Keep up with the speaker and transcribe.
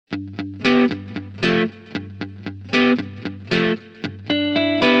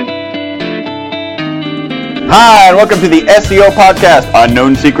Hi, and welcome to the SEO Podcast,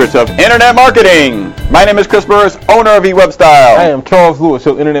 Unknown Secrets of Internet Marketing. My name is Chris Burris, owner of eWebStyle. I am Charles Lewis,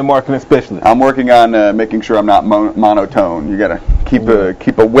 your Internet Marketing Specialist. I'm working on making sure I'm not monotone. You gotta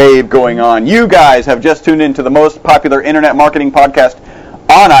keep a wave going on. You guys have just tuned into the most popular Internet Marketing podcast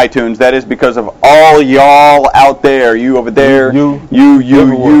on iTunes. That is because of all y'all out there. You over there.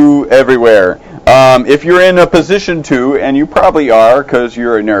 You everywhere. If you're in a position to, and you probably are because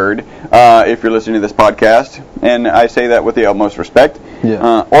you're a nerd, if you're listening to this podcast, and I say that with the utmost respect,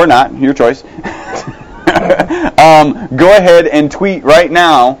 or not, your choice. Go ahead and tweet right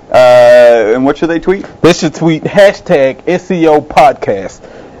now. And what should they tweet? They should tweet hashtag SEO Podcast.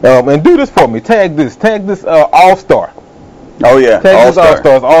 And do this for me. Tag this All-Star. Oh, yeah. Tag this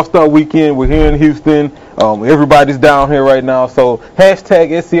All-Stars. All-Star Weekend. We're here in Houston. Everybody's down here right now. So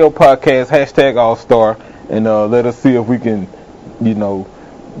hashtag SEO Podcast, hashtag All-Star, and let us see if we can,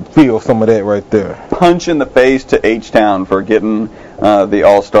 feel some of that right there. Punch in the face to H-Town for getting the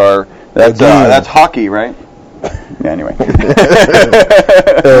All-Star. That's hockey, right? Anyway.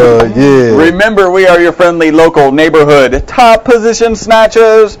 Remember, we are your friendly local neighborhood top position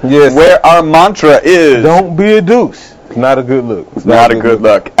snatchers. Yes. Where our mantra is, don't be a douche. It's not a good look. It's not a good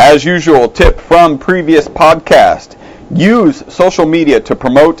look. As usual, tip from previous podcast: use social media to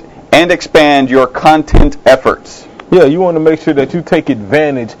promote and expand your content efforts. Yeah, you want to make sure that you take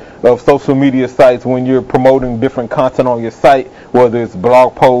advantage of social media sites when you're promoting different content on your site, whether it's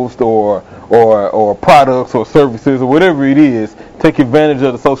blog posts or products or services or whatever it is. Take advantage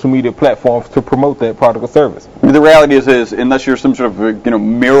of the social media platforms to promote that product or service. The reality is unless you're some sort of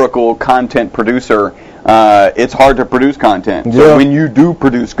miracle content producer, it's hard to produce content. So when you do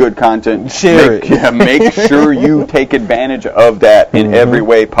produce good content, share it. Yeah, make sure you take advantage of that in every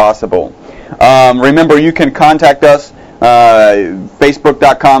way possible. Remember, you can contact us,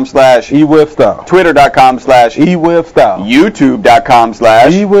 Facebook.com/eWebStyle, Twitter.com/eWebStyle,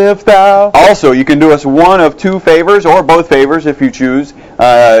 YouTube.com/eWebStyle. Also, you can do us one of two favors or both favors if you choose.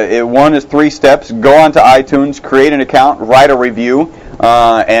 One is 3 steps. Go onto iTunes, create an account, write a review.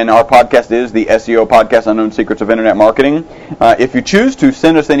 And our podcast is the SEO Podcast, Unknown Secrets of Internet Marketing. If you choose to,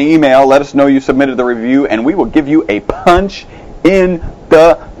 send us an email. Let us know you submitted the review, and we will give you a punch in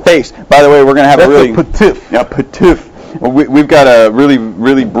the face. By the way, we're going to have a patiff. Yeah, patiff. We've got a really,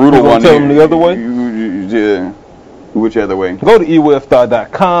 really brutal one. Tell them the other way? Which other way? Go to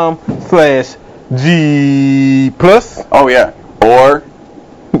eWebStyle.com/G+. Oh, yeah. Or...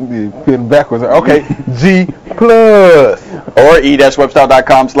 Getting backwards. Okay. G+. Or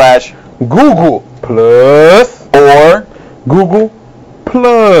e-webstyle.com/Google+. Or Google+.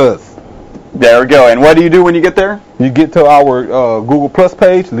 There we go. And what do you do when you get there? You get to our Google Plus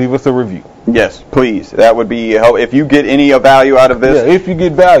page, leave us a review. Yes, please. That would be help. If you get any value out of this. Yeah, if you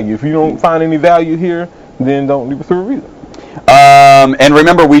get value. If you don't find any value here, then don't leave us a review. And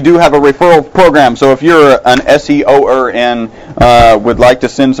remember, we do have a referral program. So if you're an SEOer and would like to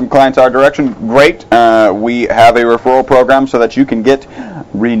send some clients our direction, great. We have a referral program so that you can get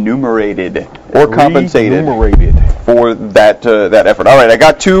remunerated or compensated for that effort. All right, I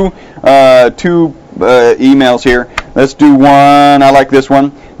got two emails here. Let's do one. I like this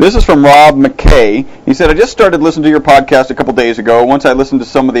one. This is from Rob McKay. He said, I just started listening to your podcast a couple days ago. Once I listened to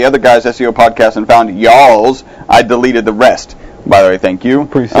some of the other guys' SEO podcasts and found y'all's, I deleted the rest. By the way, thank you.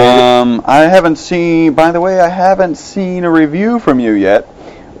 Appreciate it. I haven't seen a review from you yet.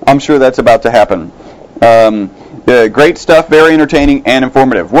 I'm sure that's about to happen. Great stuff, very entertaining and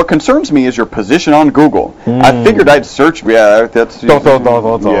informative. What concerns me is your position on Google. I figured I'd search. Yeah, that's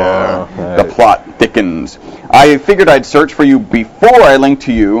the plot thickens. I figured I'd search for you before I linked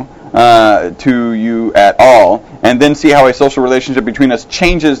to you at all, and then see how a social relationship between us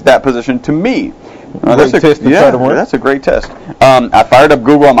changes that position to me. That's a great test. I fired up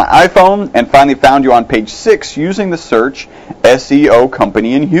Google on my iPhone and finally found you on page 6 using the search SEO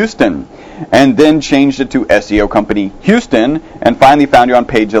Company in Houston, and then changed it to SEO Company Houston and finally found you on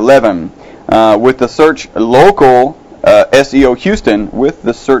page 11. With the search local SEO Houston,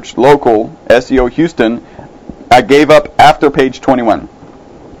 I gave up after page 21.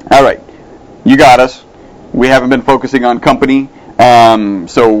 All right, you got us. We haven't been focusing on company,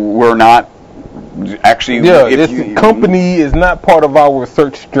 so we're not actually. Yeah, company is not part of our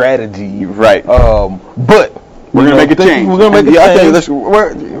search strategy. Right. But we're going to make a change. We're going to make a change.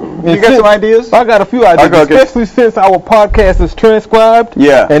 You got some ideas? I got a few ideas, especially since our podcast is transcribed.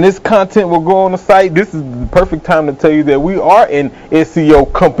 Yeah. And this content will go on the site. This is the perfect time to tell you that we are an SEO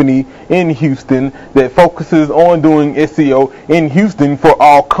company in Houston that focuses on doing SEO in Houston for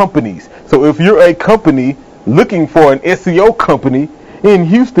all companies. So if you're a company looking for an SEO company in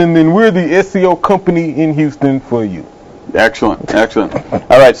Houston, then we're the SEO company in Houston for you. Excellent.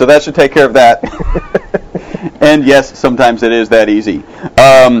 All right, so that should take care of that. And yes, sometimes it is that easy.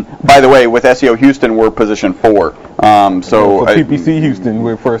 By the way, with SEO Houston, we're position 4. For PPC Houston,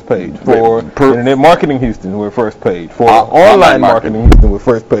 we're first page. For Internet Marketing Houston, we're first page. For Online Marketing Houston, we're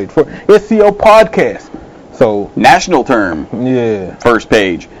first page. For SEO Podcast. So national term, yeah, first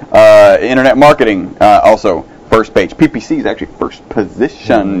page. Internet marketing, also first page. PPC is actually first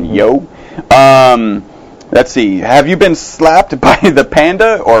position, yo. Let's see. Have you been slapped by the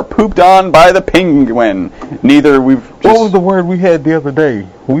panda or pooped on by the penguin? Neither. We've just... What was the word we had the other day?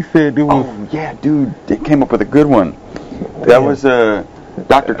 We said it was... Oh, yeah, dude. It came up with a good one. That was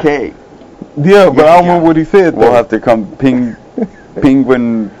Dr. K. Yeah, but I don't remember what he said, though. We'll have to come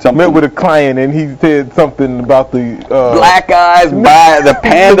penguin something. Met with a client, and he said something about the... black eyes by the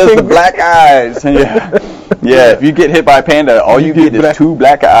pandas, the black eyes. Yeah, if you get hit by a panda, all you get is 2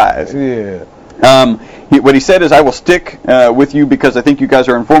 black eyes. Yeah. What he said is, I will stick with you because I think you guys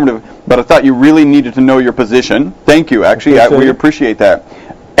are informative, but I thought you really needed to know your position. Thank you, actually. We appreciate that.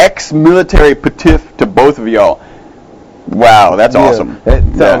 Ex-military patif to both of y'all. Wow, that's awesome. That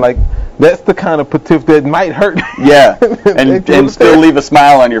sounds like that's the kind of patif that might hurt. Yeah, and still leave a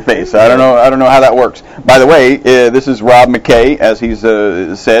smile on your face. I don't know how that works. By the way, this is Rob McKay, as he's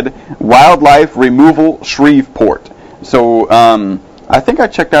said, Wildlife Removal Shreveport. So, I think I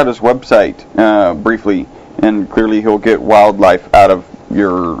checked out his website briefly, and clearly he'll get wildlife out of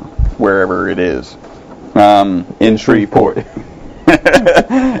your wherever it is in Shreveport.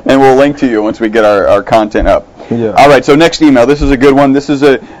 And we'll link to you once we get our content up. Yeah. All right, so next email. This is a good one. This is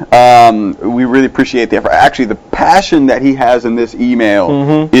we really appreciate the effort. Actually, the passion that he has in this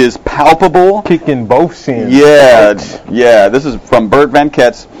email is palpable. Kicking both shins. Yeah. This is from Bert Van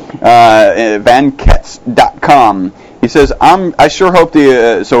Ketz, vanketz.com. He says, I sure hope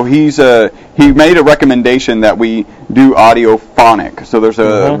so he made a recommendation that we do audiophonic. So there's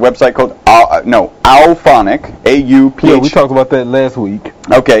a website called, Auphonic, A-U-P-H. Yeah, we talked about that last week.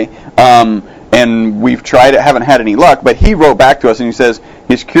 Okay. And we've tried it, haven't had any luck, but he wrote back to us and he says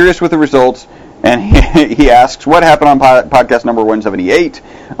he's curious with the results, and he asks what happened on podcast number 178.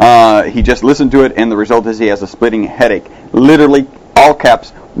 He just listened to it, and the result is he has a splitting headache. Literally, all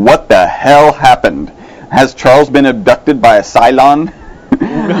caps, what the hell happened? Has Charles been abducted by a Cylon?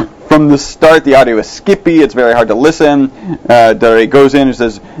 From the start, the audio is skippy. It's very hard to listen. He goes in and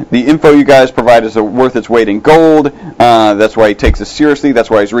says, the info you guys provide is worth its weight in gold. That's why he takes us seriously. That's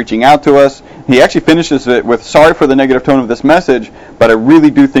why he's reaching out to us. He actually finishes it with, sorry for the negative tone of this message, but I really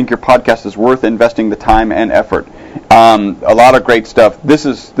do think your podcast is worth investing the time and effort. A lot of great stuff. This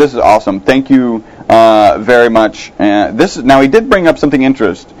is awesome. Thank you very much. Now, he did bring up something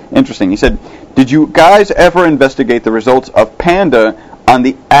interesting. He said, did you guys ever investigate the results of Panda on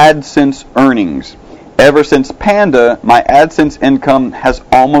the AdSense earnings? Ever since Panda, my AdSense income has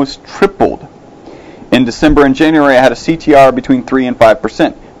almost tripled. In December and January, I had a CTR between 3 and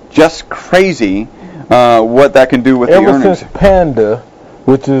 5%. Just crazy what that can do with the earnings. Ever since Panda,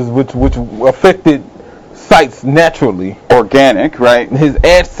 which affected sites naturally, organic, right? His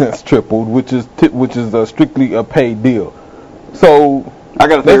AdSense tripled, which is strictly a paid deal. So I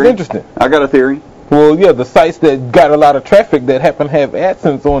got a theory. That's interesting. I got a theory. Well, yeah, the sites that got a lot of traffic that happen to have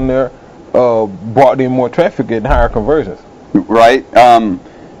AdSense on there brought in more traffic and higher conversions. Right. Oh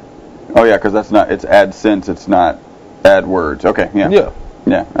yeah, because it's AdSense. It's not AdWords. Okay. Yeah.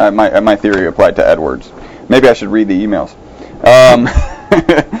 My theory applied to AdWords. Maybe I should read the emails.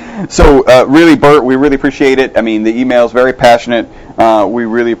 So really, Bert, we really appreciate it. I mean, the email's very passionate. We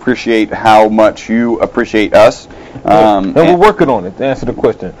really appreciate how much you appreciate us. And we're working on it, to answer the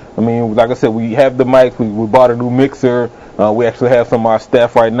question. I mean, like I said, we have the mics. We bought a new mixer. We actually have some of our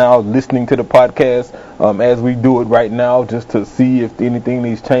staff right now listening to the podcast as we do it right now, just to see if anything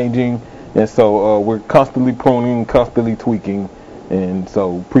needs changing. And so we're constantly pruning, constantly tweaking. And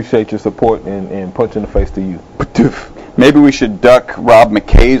so appreciate your support and punch in the face to you. Maybe we should duck Rob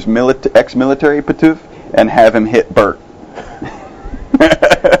McKay's ex-military patoof and have him hit Bert.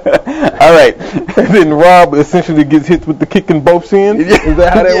 All right. And then Rob essentially gets hit with the kick in both shins. Is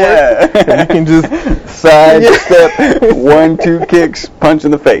that how that works? And you can just sidestep 1-2 kicks, punch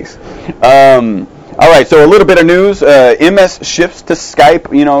in the face. All right, so a little bit of news. MS shifts to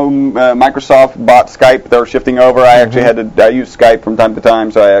Skype. You know, Microsoft bought Skype. They're shifting over. I actually I use Skype from time to time,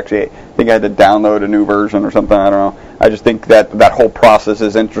 so I actually think I had to download a new version or something. I don't know. I just think that whole process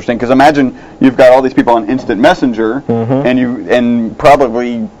is interesting, because imagine you've got all these people on Instant Messenger, and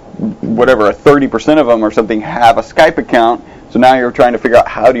probably 30% of them or something have a Skype account. So now you're trying to figure out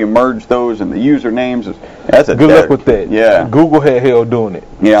how do you merge those and the usernames. That's a Good luck with that. Yeah. Google had hell doing it.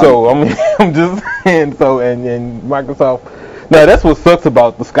 Yeah. So I mean, I'm just saying. So and Microsoft. Now that's what sucks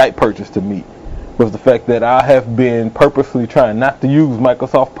about the Skype purchase to me, was the fact that I have been purposely trying not to use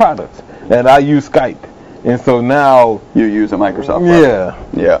Microsoft products, and I use Skype, and so now You use a Microsoft product.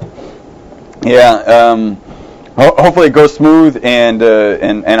 yeah. Hopefully it goes smooth, and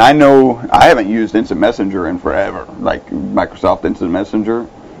I know I haven't used Instant Messenger in forever, like Microsoft Instant Messenger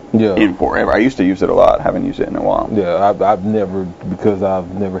in forever. I used to use it a lot. Haven't used it in a while. Yeah, I've never, because I've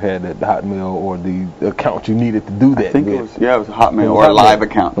never had that Hotmail or the account you needed to do that. I think with. it was a Hotmail It was or a Hotmail. live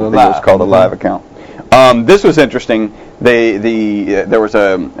account. I think it was Live. called a live account. This was interesting. There was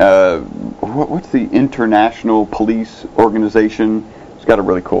what's the International Police Organization? It's got a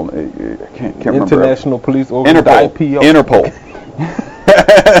really cool. I can't remember. International Police Organization. Interpol.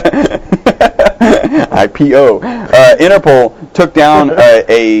 IPO. Interpol took down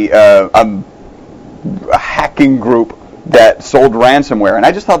a hacking group that sold ransomware, and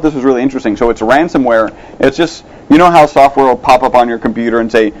I just thought this was really interesting. So it's ransomware. It's just, you know how software will pop up on your computer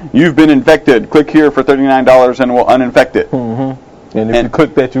and say, "You've been infected. Click here for $39 and we'll uninfect it." Mm-hmm. And if you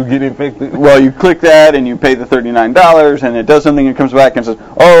click that, you get infected. Well, you click that and you pay the $39, and it does something and comes back and says,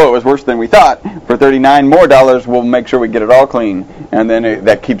 "Oh, it was worse than we thought. For $39 more, we'll make sure we get it all clean." And then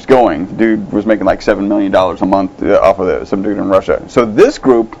that keeps going. The dude was making like $7 million a month off of some dude in Russia. So this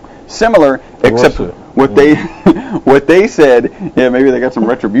group, similar, except Russia. what they said. Yeah, maybe they got some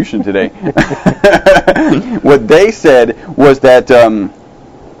retribution today. What they said was that.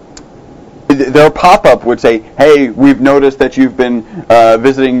 Their pop-up would say, "Hey, we've noticed that you've been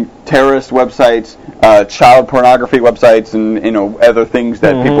visiting terrorist websites, child pornography websites, and other things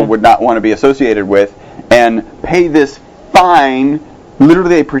that people would not want to be associated with, and pay this fine."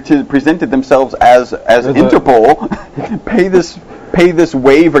 Literally, they presented themselves as Interpol. pay this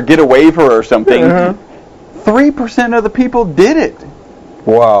waiver, get a waiver or something. 3% of the people did it.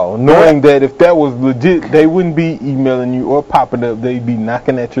 Wow, knowing that if that was legit, they wouldn't be emailing you or popping up. They'd be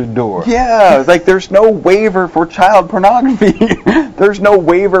knocking at your door. Yeah, it's like there's no waiver for child pornography. There's no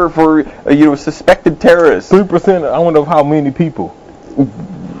waiver for suspected terrorists. 3%. I wonder how many people.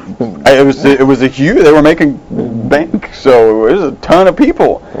 It was a huge. They were making bank, so it was a ton of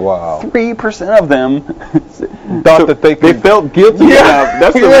people. Wow. 3% of them Thought that they felt guilty. Yeah,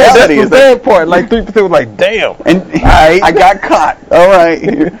 that's the reality. That's the bad part. Like 3% was like, damn. And I got caught. All right,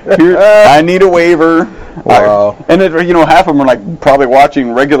 here, I need a waiver. Wow. And half of them are like probably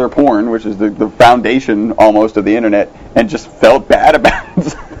watching regular porn, which is the foundation almost of the internet, and just felt bad about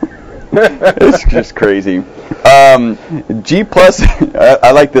it. It's just crazy. G Plus,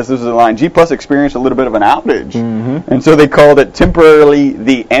 I like this. This is a line. G Plus experienced a little bit of an outage, and so they called it temporarily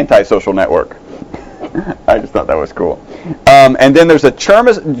the antisocial network. I just thought that was cool. And then there's a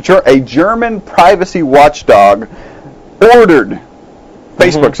German privacy watchdog ordered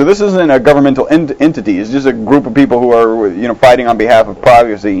Facebook. So this isn't a governmental entity. It's just a group of people who are fighting on behalf of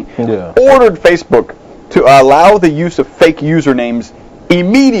privacy. Yeah. Ordered Facebook to allow the use of fake usernames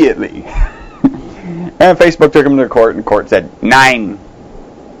immediately. And Facebook took them to court, and court said 9.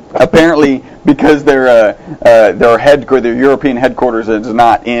 Apparently, because their European headquarters is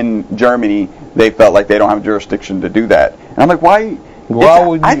not in Germany, they felt like they don't have jurisdiction to do that. And I'm like, why?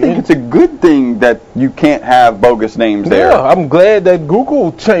 I think it's a good thing that you can't have bogus names there. Yeah, I'm glad that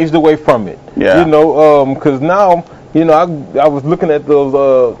Google changed away from it. Yeah. Because now, I was looking at those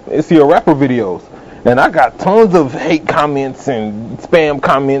SEO rapper videos, and I got tons of hate comments and spam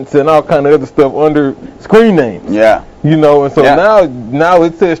comments and all kind of other stuff under screen names. Yeah. And so now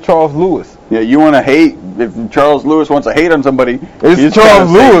it says Charles Lewis. Yeah, you want to hate. If Charles Lewis wants to hate on somebody, it's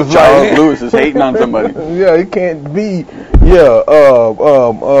Charles Lewis. Charles Lewis is hating on somebody. Yeah, it can't be.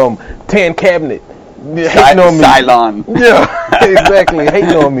 Tan Cabinet. Hating on me. Cylon. Yeah, exactly.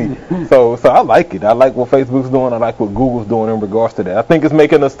 Hating on me. So I like it. I like what Facebook's doing. I like what Google's doing in regards to that. I think it's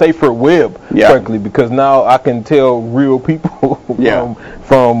making a safer web, frankly, because now I can tell real people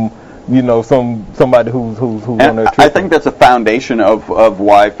from somebody who's on their trip. I think that's a foundation of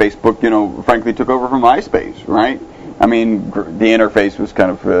why Facebook, frankly, took over from MySpace, right? I mean, the interface was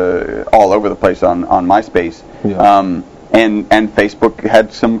kind of all over the place on MySpace. Yeah. And Facebook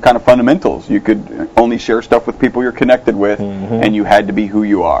had some kind of fundamentals. You could only share stuff with people you're connected with, and you had to be who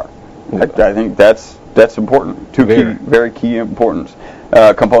you are. Yeah. I think that's important. Very key components.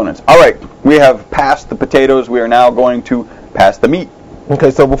 All right, we have passed the potatoes. We are now going to pass the meat.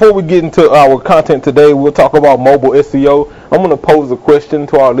 Okay, so before we get into our content today, we'll talk about mobile SEO. I'm going to pose a question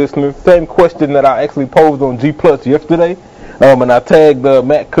to our listeners. Same question that I actually posed on G Plus yesterday, and I tagged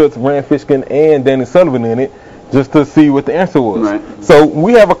Matt Cutts, Rand Fishkin, and Danny Sullivan in it. just to see what the answer was. Right. So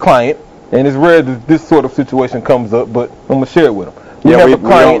we have a client, and it's rare that this sort of situation comes up, but I'm going to share it with them. We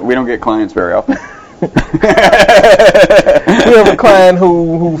don't get clients very often. We have a client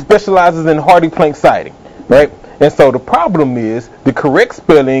who specializes in hardy plank siding, right? And so the problem is the correct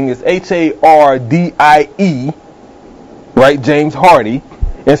spelling is Hardie, right? James Hardie.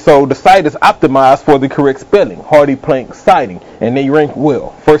 And so the site is optimized for the correct spelling, hardy plank siding, and they rank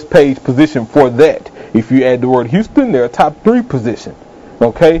well. First page position for that. If you add the word Houston, they're a top 3 position.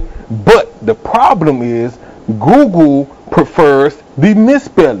 Okay? But the problem is Google prefers the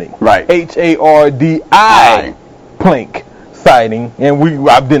misspelling. Right. Hardie plank siding, and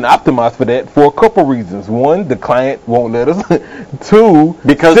I've been optimized for that for a couple reasons. One, the client won't let us. Two,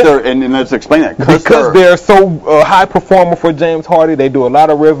 because they're and let's explain that because they're so high performer for James Hardie. They do a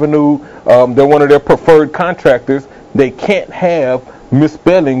lot of revenue. They're one of their preferred contractors. They can't have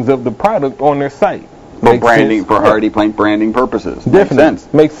misspellings of the product on their site. For branding, for Hardie plank branding purposes. Definitely.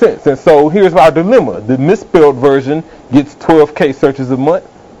 Makes sense. And so here's our dilemma. The misspelled version gets 12K searches a month.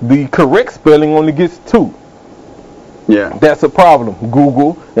 The correct spelling only gets 2. Yeah. That's a problem,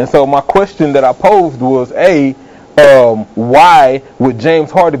 Google. And so my question that I posed was, why, with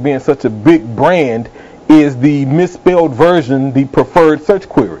James Hardie being such a big brand, is the misspelled version the preferred search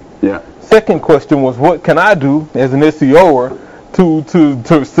query? Yeah. Second question was, what can I do as an SEOer to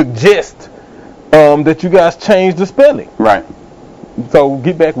suggest that you guys change the spelling? Right. So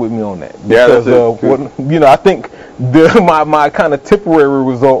get back with me on that. Yeah, because that's I think my kind of temporary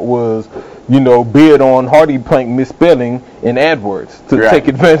result was, bid on Hardie plank misspelling in AdWords to take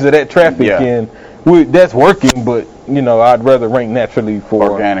advantage of that traffic, and that's working. But I'd rather rank naturally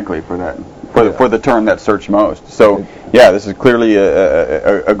for organically for that for the term that's searched most. So this is clearly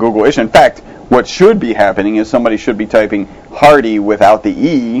a Google issue. In fact, what should be happening is somebody should be typing Hardie without the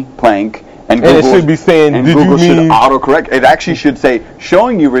E plank. And Google, it should be saying, and did Google you mean should autocorrect. It actually should say,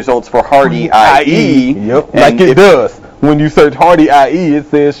 showing you results for Hardie IE. Yep, like it does. When you search Hardie IE, it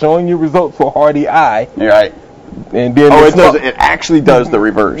says showing you results for Hardie I. Right. And then it actually does the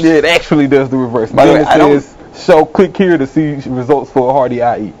reverse. Yeah, it actually does the reverse. By the way, it says, click here to see results for Hardie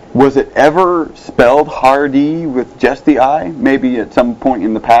IE. Was it ever spelled Hardie with just the I? Maybe at some point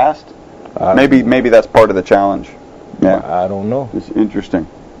in the past? Maybe that's part of the challenge. Yeah. I don't know. It's interesting.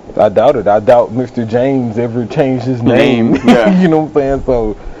 I doubt it. I doubt Mr. James ever changed his name. Yeah. You know what I'm saying?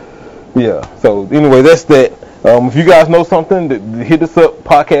 So, yeah. So, anyway, that's that. If you guys know something, hit us up,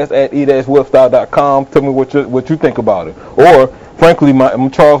 podcast@e-webstyle.com. Tell me what you think about it. Or, frankly, I'm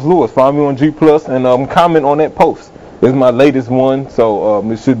Charles Lewis. Find me on G+, and comment on that post. It's my latest one, so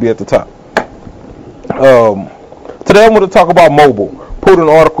it should be at the top. Today I'm going to talk about mobile. Pulled an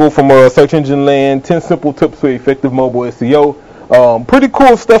article from Search Engine Land, 10 Simple Tips for Effective Mobile SEO. Pretty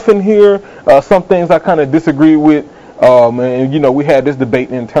cool stuff in here. Some things I kind of disagree with. And we had this debate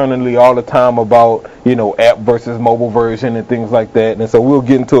internally all the time about, app versus mobile version and things like that. And so we'll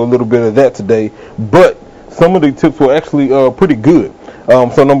get into a little bit of that today. But some of the tips were actually pretty good.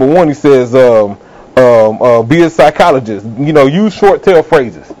 So number one, he says, be a psychologist. Use short tail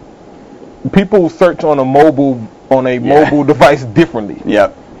phrases. People search on a mobile device differently.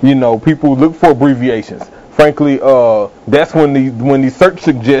 Yep. People look for abbreviations. Frankly, that's when the search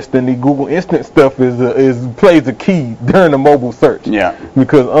suggests and the Google Instant stuff plays a key during the mobile search. Yeah.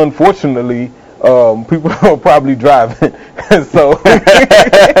 Because unfortunately, people are probably driving, so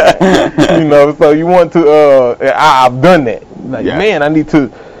so you want to. I've done that. Man, I need to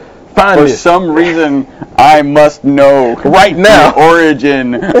find this. For this. some reason, I must know right now the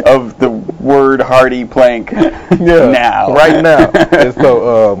origin of the word Hardie plank. Now. Right now. And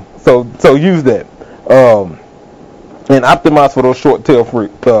so use that. And optimize for those short tail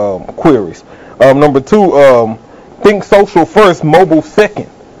queries. Number two, think social first, mobile second.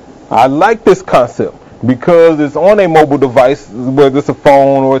 I like this concept because it's on a mobile device, whether it's a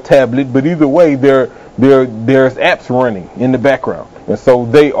phone or a tablet, but either way, there's apps running in the background. And so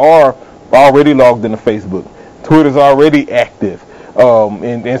they are already logged into Facebook. Twitter's already active,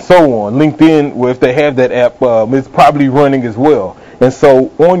 and so on. LinkedIn, if they have that app, it's probably running as well. And so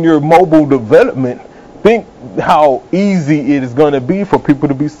on your mobile development, think how easy it is going to be for people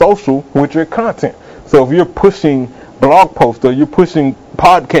to be social with your content. So if you're pushing blog posts or you're pushing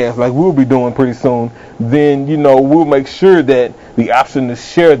podcasts like we'll be doing pretty soon, then we'll make sure that the option to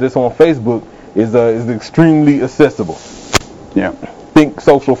share this on Facebook is extremely accessible. Yeah. Think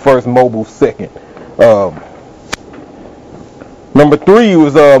social first, mobile second. Number three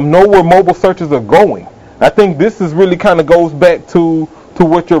was know where mobile searches are going. I think this is really kind of goes back to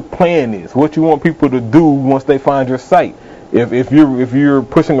what your plan is, what you want people to do once they find your site. If you're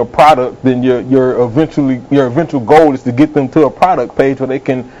pushing a product, then your eventual goal is to get them to a product page where they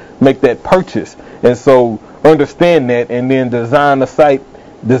can make that purchase. And so understand that, and then design the site,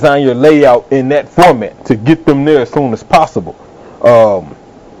 design your layout in that format to get them there as soon as possible.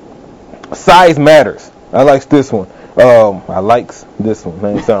 Size matters. I like this one. I likes this one.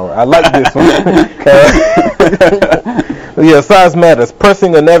 That ain't sound right. I like this one. Yeah, size matters.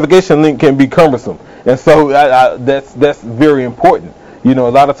 Pressing a navigation link can be cumbersome, and so that's very important. You know,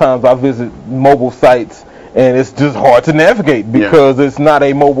 a lot of times I visit mobile sites, and it's just hard to navigate because it's not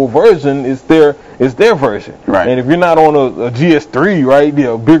a mobile version; it's their version. Right. And if you're not on a GS3, right,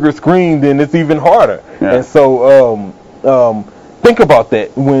 bigger screen, then it's even harder. Yeah. And so think about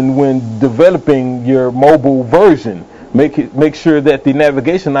that when developing your mobile version. Make sure that the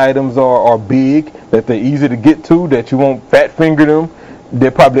navigation items are big, that they're easy to get to, that you won't fat finger them. They're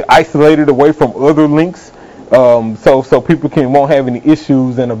probably isolated away from other links, so people won't have any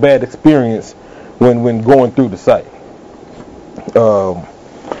issues and a bad experience when going through the site.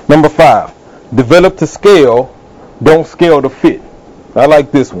 Number 5, develop to scale, don't scale to fit. I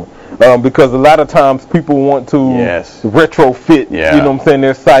like this one. Because a lot of times people want to retrofit,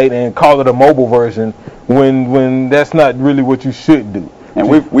 their site and call it a mobile version when that's not really what you should do. And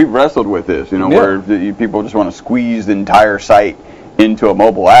we've wrestled with this, where people just want to squeeze the entire site into a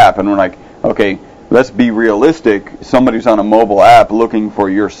mobile app, and we're like, okay, let's be realistic. Somebody's on a mobile app looking for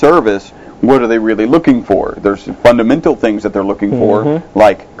your service. What are they really looking for? There's fundamental things that they're looking for,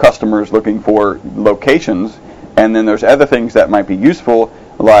 like customers looking for locations, and then there's other things that might be useful.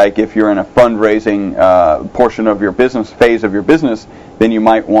 Like if you're in a fundraising portion of your business, phase of your business, then you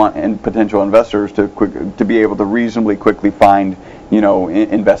might want potential investors to be able to reasonably quickly find,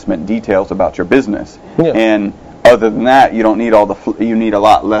 investment details about your business. Yeah. And other than that, you don't need you need a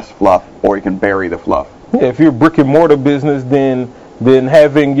lot less fluff, or you can bury the fluff. Yeah, if you're a brick and mortar business, then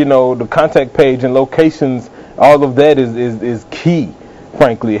having the contact page and locations, all of that is key.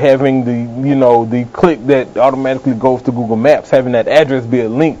 Frankly, having the click that automatically goes to Google Maps, having that address be a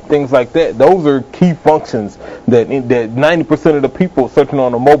link, things like that, those are key functions that 90% of the people searching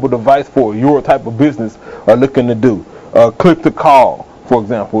on a mobile device for your type of business are looking to do. Click to call, for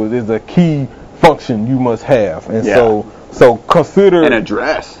example, is a key function you must have, and so consider an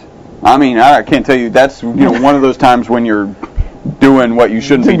address. I mean, I can't tell you, that's one of those times when you're doing what you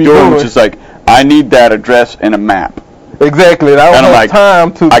shouldn't be doing, which is like, I need that address in a map. Exactly. And I don't have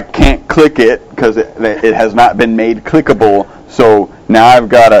time to. I can't click it because it has not been made clickable. So now I've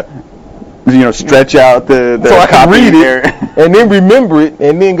got to, stretch out the so I can read it and then remember it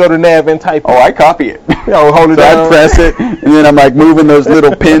and then go to nav and type it. Oh, I copy it. Hold it down. I press it and then I'm like moving those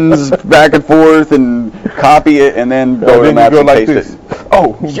little pins back and forth and copy it and then go to maps and like paste this. it.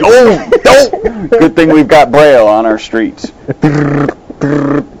 Oh, Good thing we've got Braille on our streets.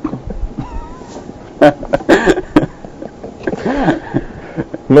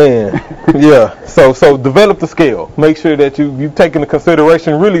 Man, yeah. So develop the scale. Make sure that you take into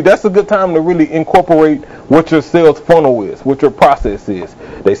consideration. Really, that's a good time to really incorporate what your sales funnel is, what your process is.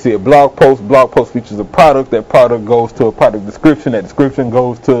 They see a blog post. Blog post features a product. That product goes to a product description. That description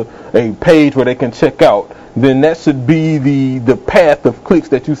goes to a page where they can check out. Then that should be the path of clicks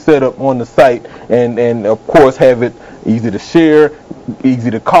that you set up on the site, and of course have it easy to share,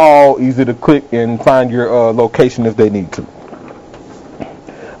 easy to call, easy to click, and find your location if they need to.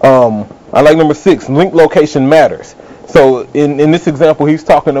 I like number 6, link location matters. So in this example, he's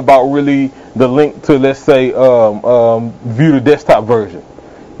talking about really the link to, let's say, view the desktop version,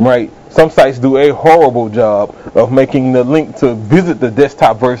 right? Some sites do a horrible job of making the link to visit the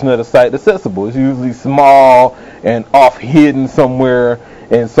desktop version of the site accessible. It's usually small and off hidden somewhere,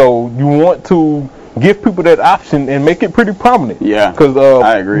 and so you want to give people that option and make it pretty prominent. Yeah, because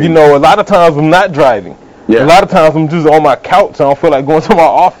I agree. A lot of times I'm not driving. Yeah. A lot of times I'm just on my couch. I don't feel like going to my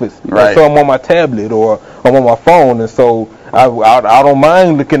office. Right. So I'm on my tablet or I'm on my phone, and so I don't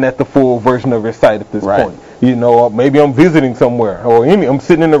mind looking at the full version of your site at this point. Maybe I'm visiting somewhere or I'm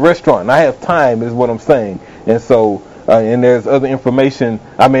sitting in a restaurant and I have time is what I'm saying. And so and there's other information.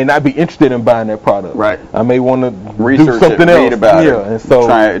 I may not be interested in buying that product. Right. I may want to research do something else. Read about it. And so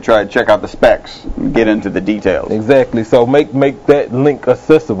try to check out the specs, get into the details. Exactly. So make that link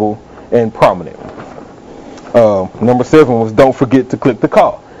accessible and prominent. Number 7 was don't forget to click the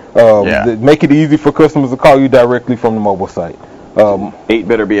call. Make it easy for customers to call you directly from the mobile site. 8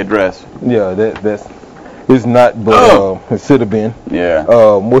 better be addressed. Yeah, that's it's not, but it should have been. Yeah.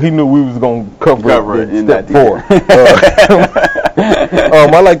 Well, he knew we was gonna cover it in step 4.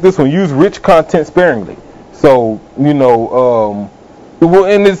 I like this one. Use rich content sparingly. So Well,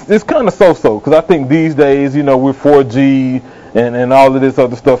 and it's kind of so-so, because I think these days, you know, with 4G and all of this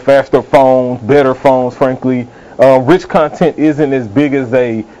other stuff, faster phones, better phones, frankly, rich content isn't as big as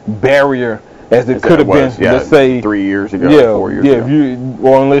a barrier as it could have been, let's say 3 years ago, 4 years ago.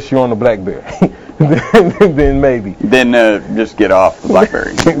 Or unless you're on the BlackBerry, then maybe. Then just get off the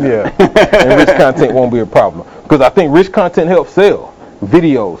BlackBerry. Yeah, and rich content won't be a problem, because I think rich content helps sell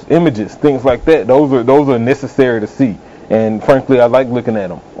videos, images, things like that. Those are necessary to see, and frankly, I like looking at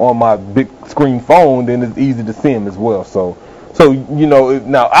them on my big screen phone. Then it's easy to see them as well. So you know,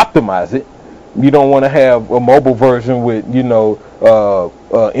 now optimize it. You don't want to have a mobile version with, you know,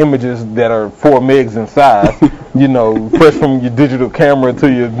 images that are 4 megs in size, you know, fresh from your digital camera to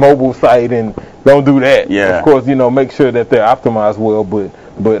your mobile site, and don't do that. Yeah. Of course, you know, make sure that they're optimized well,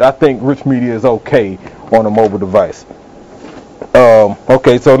 but I think rich media is okay on a mobile device.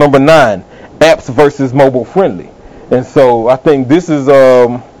 Okay, so number 9, apps versus mobile friendly. And so I think this is,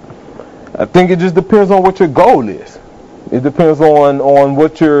 I think it just depends on what your goal is. It depends on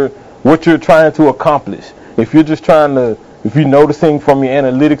what you're trying to accomplish. If you're just if you're noticing from your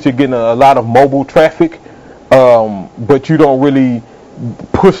analytics you're getting a lot of mobile traffic, but you don't really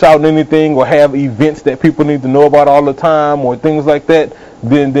push out anything or have events that people need to know about all the time or things like that,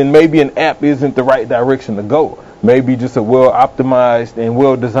 then maybe an app isn't the right direction to go. Maybe just a well optimized and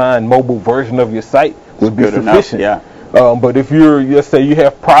well designed mobile version of your site would be sufficient. Enough, yeah. But if let's say you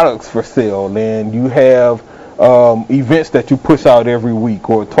have products for sale and you have events that you push out every week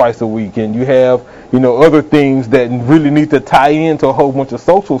or twice a week, and you have, you know, other things that really need to tie into a whole bunch of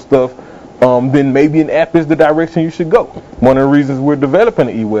social stuff, then maybe an app is the direction you should go. One of the reasons we're developing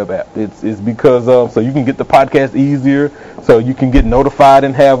an eWeb app is because so you can get the podcast easier, so you can get notified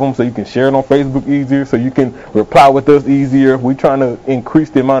and have them, so you can share it on Facebook easier, so you can reply with us easier. We're trying to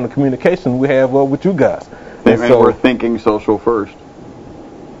increase the amount of communication we have with you guys. And so we're thinking social first.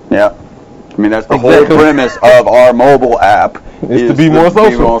 Yeah. I mean, that's the whole premise of our mobile app is to be more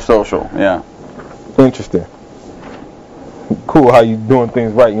social. Be more social. Yeah. Interesting. Cool how you doing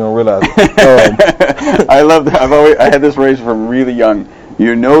things right. You don't realize it. I love that. I had this phrase from really young.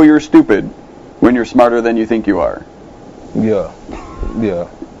 You know you're stupid when you're smarter than you think you are. Yeah.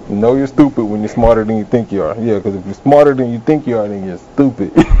 You know you're stupid when you're smarter than you think you are. Yeah, because if you're smarter than you think you are, then you're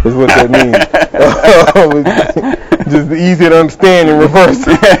stupid. Is what that means. Just easier to understand in reverse.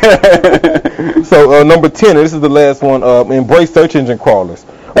 So number 10, this is the last one. Embrace search engine crawlers.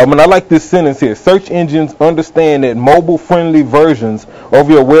 And I like this sentence here. Search engines understand that mobile-friendly versions of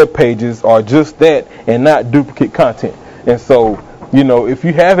your web pages are just that and not duplicate content. And so, you know, if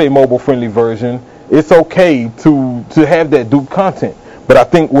you have a mobile-friendly version, it's okay to have that dupe content. But I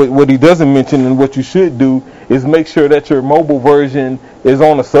think what he doesn't mention and what you should do is make sure that your mobile version is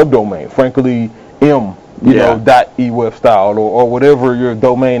on a subdomain. Frankly, .ewebstyle or whatever your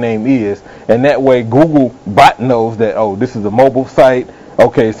domain name is. And that way Google bot knows that, oh, this is a mobile site.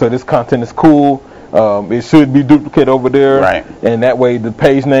 Okay, so this content is cool. It should be duplicated over there. Right. And that way the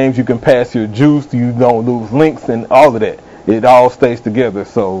page names, you can pass your juice. You don't lose links and all of that. It all stays together.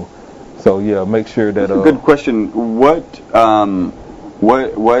 So yeah, make sure that... That's a good question.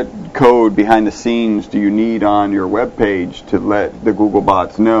 What code behind the scenes do you need on your web page to let the Google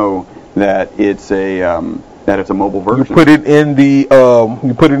bots know that it's a mobile version? You put it in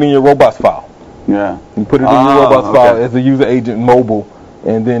your robots file. Yeah. You put it in your robots file as a user agent mobile,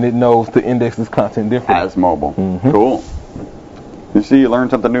 and then it knows to index this content differently. As mobile. Mm-hmm. Cool. You see, you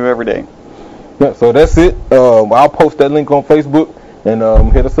learn something new every day. Yeah. So that's it. I'll post that link on Facebook and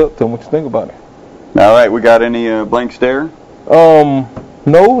hit us up. Tell me what you think about it. All right. We got any blank stare?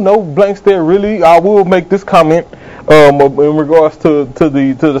 No blank stare really. I will make this comment in regards to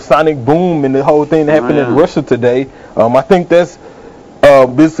the sonic boom and the whole thing that happened in Russia today. I think that's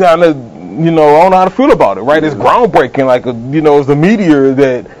this kind of, I don't know how to feel about it. Right? It's groundbreaking. Like it's a meteor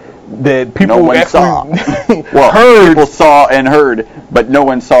that people no one actually saw. Well, heard. People saw and heard, but no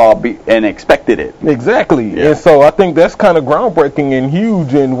one saw and expected it. Exactly. Yeah. And so I think that's kind of groundbreaking and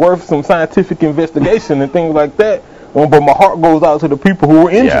huge and worth some scientific investigation and things like that. But my heart goes out to the people who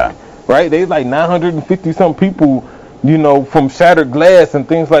were injured. Yeah. Right? There's like 950 some people, from shattered glass and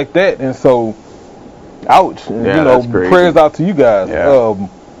things like that. And so, ouch. Yeah, that's crazy. Prayers out to you guys. Yeah.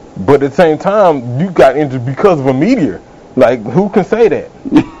 But at the same time, you got injured because of a meteor. Like, who can say that?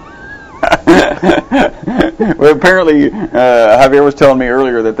 Well, apparently, Javier was telling me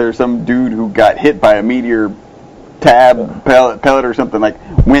earlier that there's some dude who got hit by a meteor pellet or something, like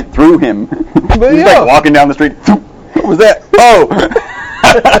went through him. But He's like walking down the street. What was that? Oh!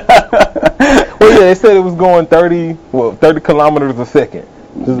 Well, yeah, they said it was going 30 kilometers a second.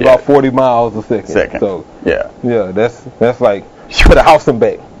 Just about 40 miles a second. So, yeah, that's like for the house and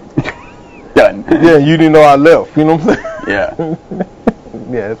back. Done. Yeah, you didn't know I left. You know what I'm saying? Yeah.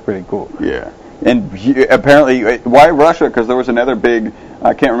 Yeah, that's pretty cool. Yeah. And apparently, why Russia? Because there was another big,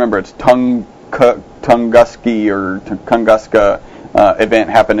 I can't remember, it's Tunguska event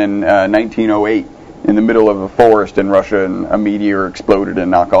happened in 1908 in the middle of a forest in Russia, and a meteor exploded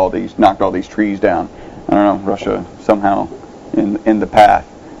and knocked all these trees down. I don't know, Russia somehow in the path.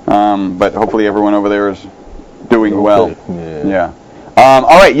 But hopefully everyone over there is doing well. Yeah.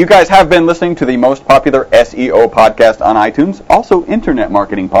 All right, you guys have been listening to the most popular SEO podcast on iTunes, also internet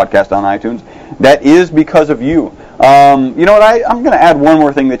marketing podcast on iTunes. That is because of you. You know what? I'm going to add one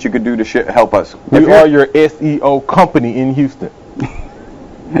more thing that you could do to help us. We are your SEO company in Houston.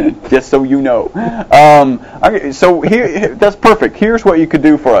 Just so you know. Okay, so here, that's perfect. Here's what you could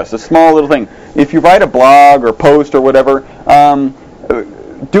do for us. A small little thing. If you write a blog or post or whatever,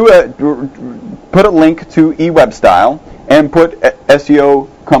 put a link to eWebStyle and put SEO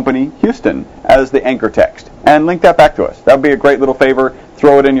Company Houston as the anchor text, and link that back to us. That would be a great little favor.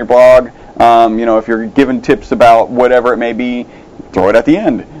 Throw it in your blog. If you're giving tips about whatever it may be, throw it at the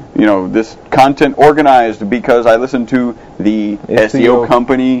end. This content organized because I listened to the SEO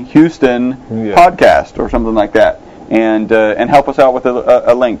Company Houston podcast or something like that, and help us out with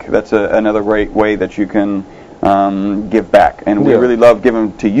a link. That's another great way that you can give back, and we really love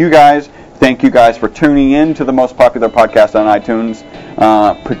giving to you guys. Thank you guys for tuning in to the most popular podcast on iTunes.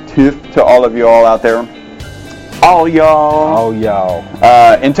 Patif to all of you all out there. All y'all.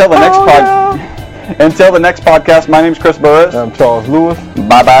 Until the next podcast, my name's Chris Burris. I'm Charles Lewis.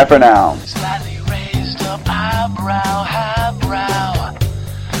 Bye-bye for now. Slightly raised up eyebrow, highbrow.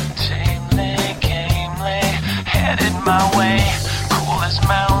 Tamely, gamely, headed my way. Cool as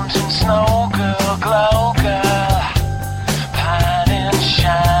mountain snow, girl, glow, girl. Pining,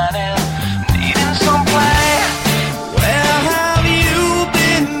 shining, needing some play. Where have you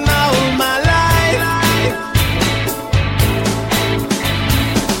been all my life?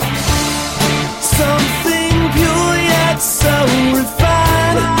 Something pure yet so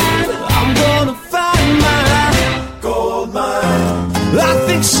refined. I'm gonna find my gold mine. I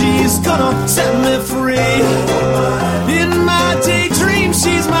think she's gonna set me free. In my daydream,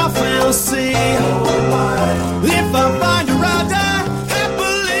 she's my